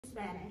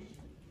Spanish.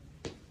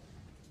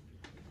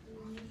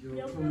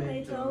 Yo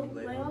prometo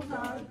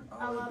lealtad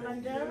a la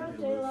bandera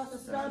de los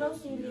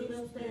Estados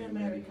Unidos de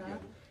América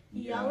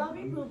y a la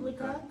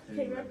república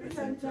que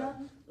representa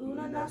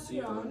una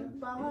nación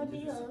bajo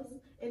Dios,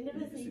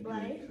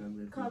 indivisible,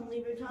 con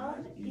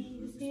libertad y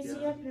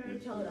justicia para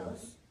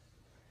todos.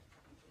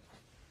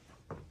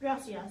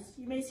 Gracias.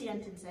 You may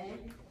siéntense.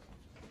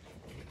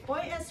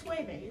 Hoy es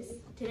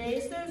jueves. Today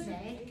is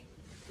Thursday.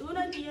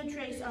 Una día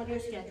 3 on your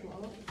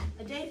schedule.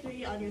 A day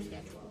 3 on your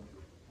schedule.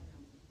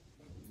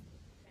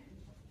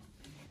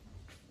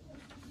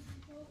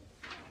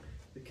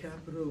 The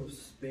capital of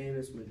Spain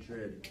is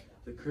Madrid.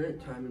 The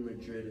current time in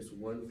Madrid is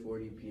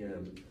 1:40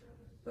 p.m.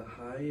 The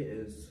high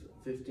is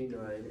 59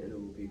 and it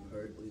will be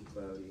partly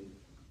cloudy.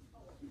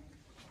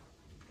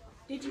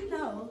 Did you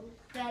know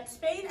that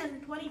Spain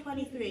in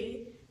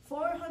 2023,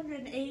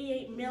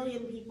 488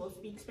 million people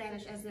speak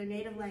Spanish as their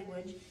native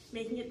language,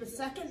 making it the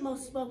second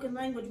most spoken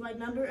language by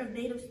number of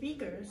native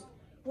speakers?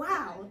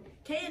 Wow,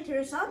 que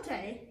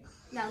interesante!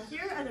 Now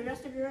here are the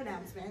rest of your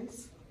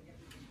announcements.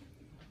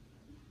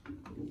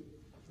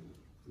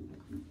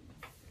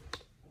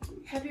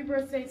 Happy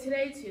birthday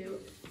today to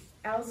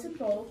Allison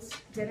Bolts,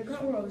 Danica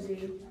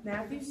Rosie,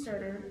 Matthew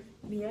Sterner,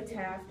 Mia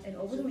Taft, and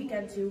over the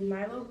weekend to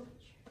Milo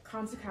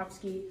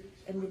Konsakowski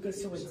and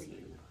Lucas Sawinski.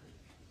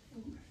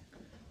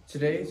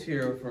 Today's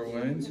hero for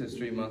Women's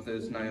History Month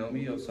is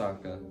Naomi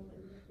Osaka.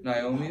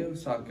 Naomi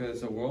Osaka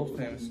is a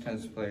world-famous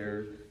tennis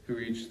player who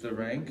reached the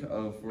rank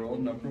of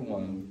world number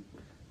 1,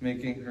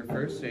 making her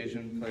first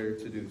Asian player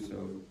to do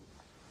so.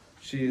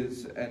 She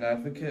is an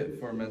advocate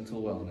for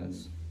mental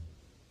wellness.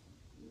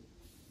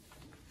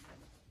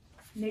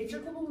 Nature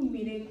Club will be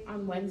meeting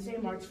on Wednesday,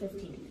 March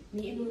 15th.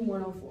 Meet in room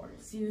 104.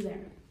 See you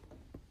there.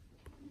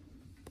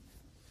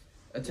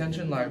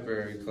 Attention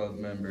Library Club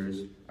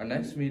members, our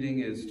next meeting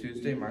is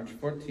Tuesday, March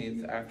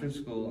 14th after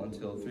school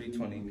until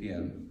 3:20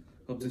 p.m.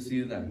 Hope to see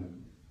you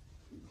then.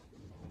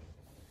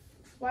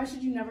 Why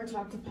should you never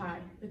talk to Pi?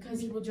 Because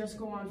he will just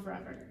go on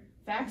forever.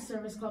 Fact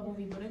Service Club will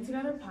be putting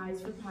together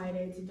pies for Pi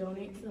Day to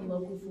donate to the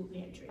local food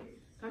pantry.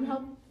 Come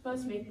help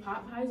us make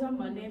pot pies on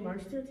Monday,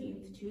 March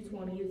 13th,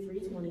 2:20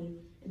 to 3:20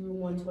 in room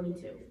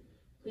 122.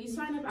 Please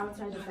sign up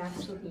outside the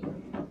Facts cooking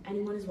room.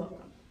 Anyone is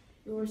welcome.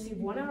 You will receive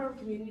 1 hour of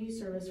community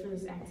service for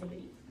this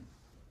activity.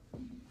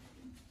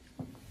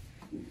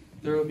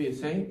 There will be a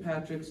St.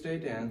 Patrick's Day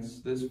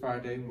dance this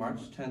Friday,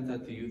 March 10th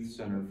at the Youth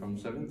Center from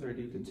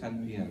 7:30 to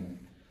 10 p.m.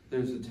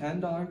 There's a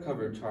 $10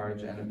 cover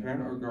charge and a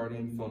parent or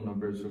guardian phone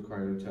number is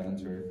required to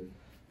enter.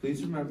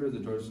 Please remember the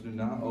doors do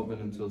not open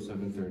until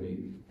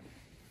 7:30.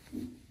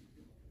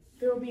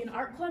 There will be an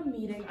art club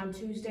meeting on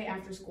Tuesday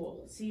after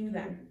school. See you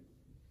then.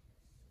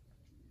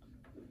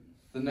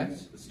 The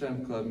next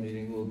STEM Club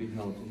meeting will be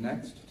held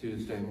next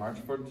Tuesday, March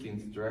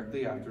 14th,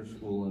 directly after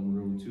school in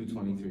room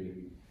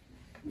 223.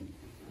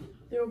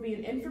 There will be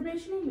an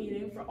informational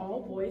meeting for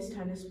all boys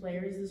tennis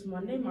players this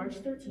Monday, March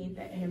 13th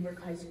at Hamburg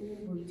High School,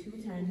 room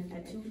 210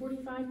 at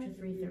 2:45 to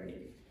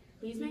 3:30.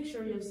 Please make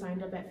sure you have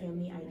signed up at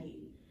Family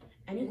ID.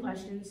 Any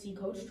questions, see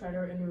Coach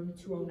Treader in room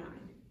 209.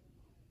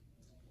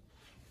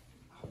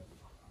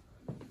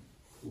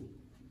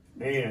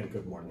 And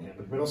good morning,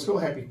 Hamburg Middle School.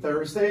 Happy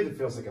Thursday. That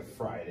feels like a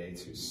Friday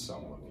to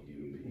some of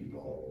you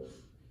people.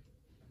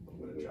 A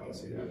little bit of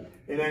jealousy there.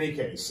 In any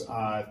case,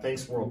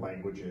 thanks World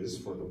Languages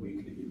for the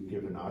week that you've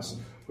given us.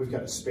 We've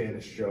got a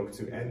Spanish joke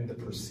to end the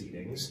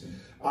proceedings.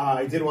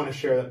 I did want to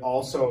share that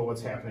also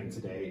what's happening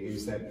today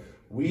is that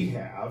we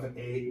have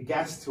a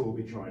guest who will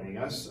be joining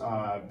us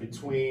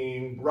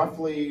between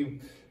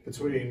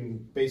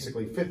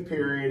basically 5th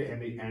period and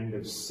the end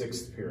of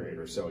 6th period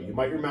or so. You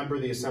might remember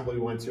the assembly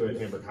we went to at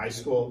Hamburg High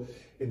School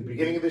in the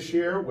beginning of this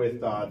year with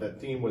the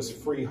theme was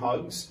free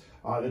hugs.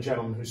 The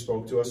gentleman who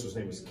spoke to us, his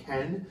name is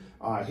Ken.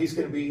 He's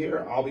going to be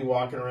here. I'll be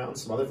walking around.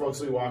 Some other folks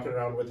will be walking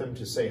around with him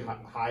to say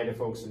hi to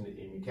folks in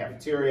the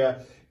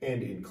cafeteria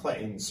and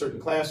in certain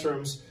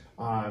classrooms.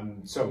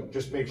 So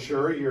just make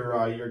sure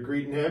you're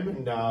greeting him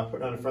and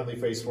putting on a friendly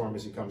face for him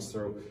as he comes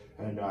through,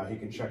 and he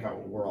can check out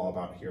what we're all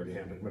about here at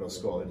Hamburg Middle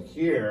School. And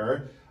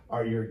here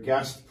are your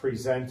guest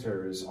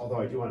presenters, although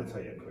I do want to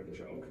tell you a quick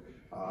joke.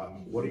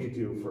 What do you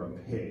do for a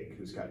pig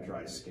who's got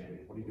dry skin?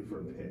 What do you do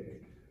for a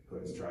pig who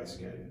has dry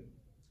skin?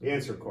 The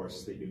answer, of course,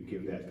 is that you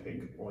give that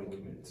pig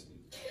ointment.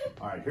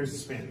 All right, here's the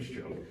Spanish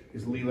joke.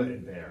 Here's Leela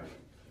and Bear.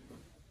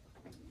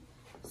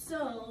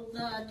 So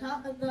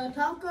the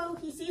taco,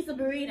 he sees the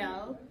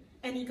burrito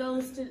and he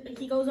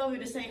goes over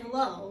to say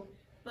hello,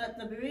 but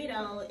the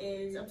burrito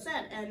is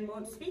upset and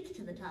won't speak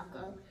to the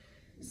taco.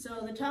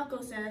 So the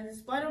taco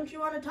says, "Why don't you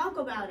want to talk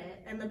about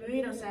it?" And the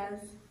burrito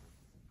says,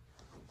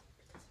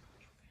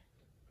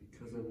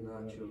 Because I'm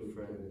not your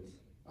friend.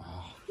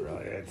 Oh,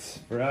 brilliant,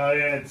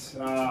 brilliant.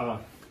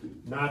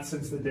 Not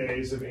since the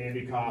days of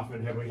Andy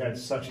Kaufman have we had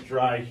such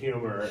dry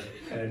humor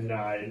and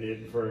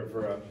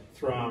for a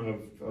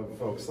throng of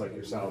folks like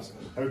yourselves.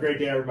 Have a great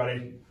day,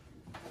 everybody.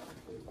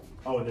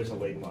 Oh, and there's a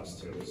late bus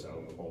too, so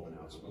hold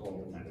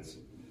attendance.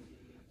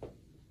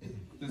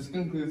 This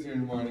concludes your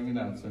morning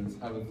announcements.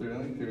 Have a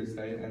thrilling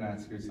Thursday and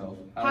ask yourself,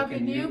 How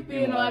can you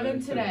be an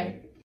 11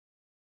 today?